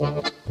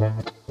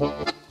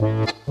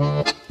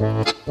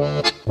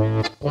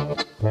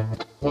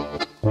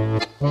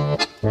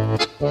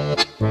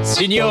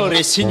Signore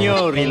e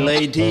signori,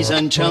 ladies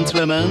and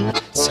gentlemen,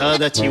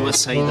 Sadati wa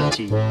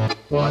Saidati,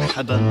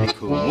 marhaban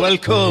bikum,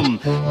 welcome,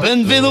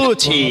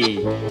 benvenuti,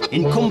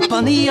 in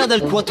compagnia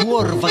del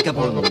Quatuor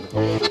Vagabond.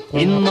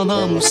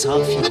 Innana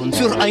musafirun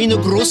für eine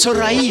große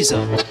Reise.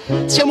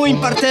 Siamo in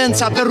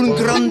partenza per un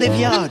grande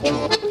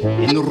viaggio.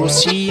 In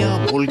Russia,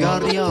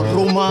 Bulgaria,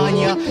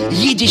 Romagna,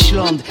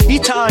 Yiddishland,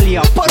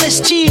 Italia,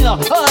 Palestina,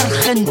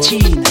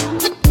 Argentina.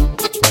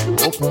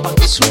 OPA,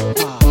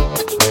 TSUPA.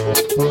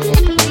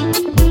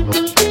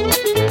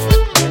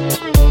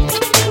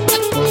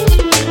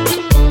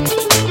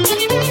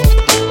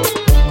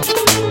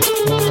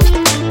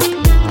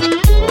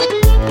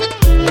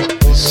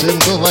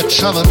 Sento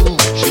facciavano,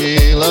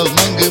 ci la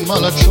mangi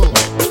malaccio,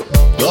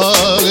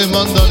 dale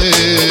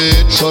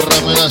mandale,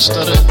 ciorrame la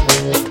stare,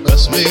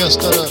 casmi a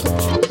stare,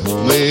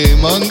 mi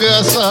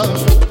mangia sa,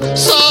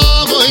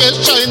 samo je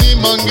čajni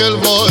mangel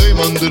voj,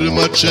 mandir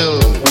mačel,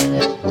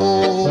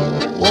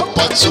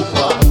 opa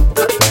TSUPA,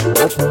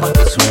 OPA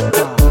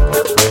TSUPA,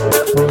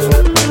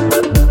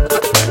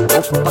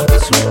 OPA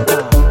TSUPA,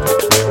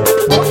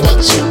 opa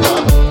TSUPA.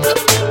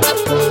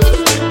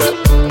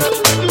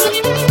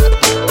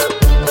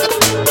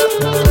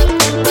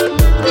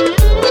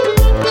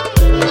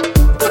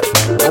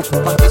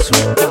 OPA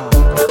TSUPA,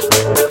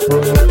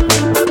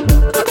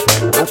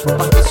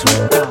 OPA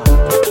TSUPA,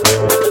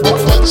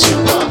 OPA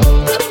TSUPA.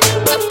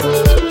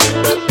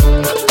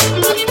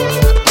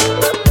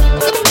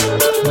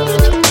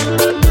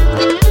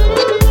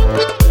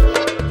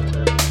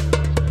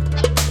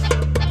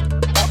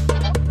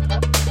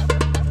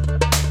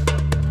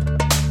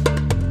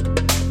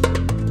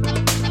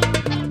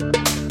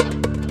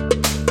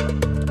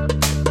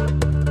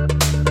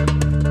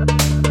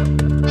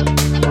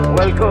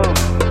 welcome.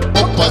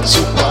 OPA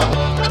TSUPA.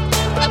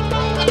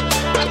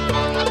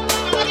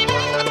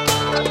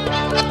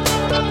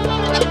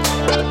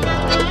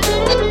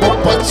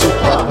 OPA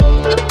TSUPA.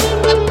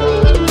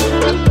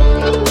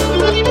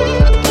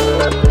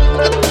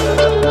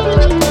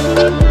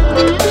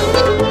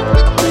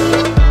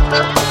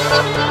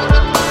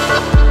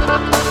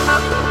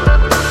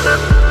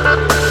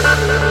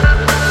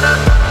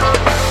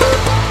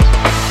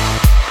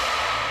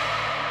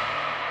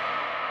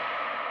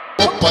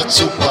 OPA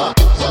TSUPA.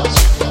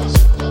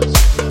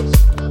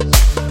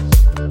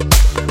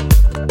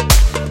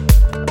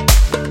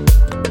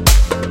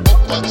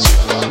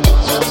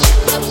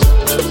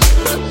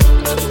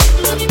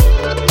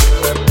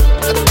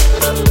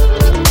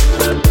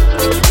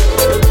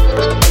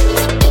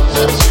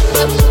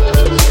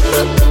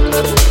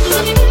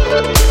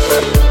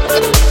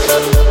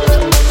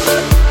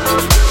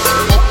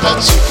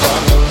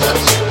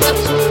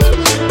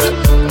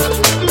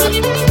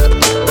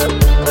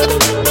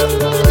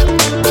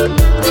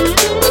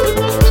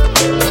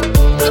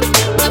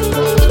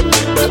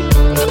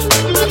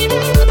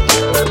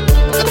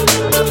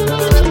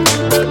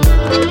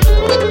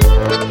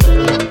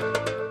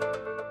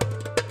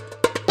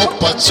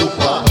 OPA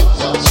TSUPA.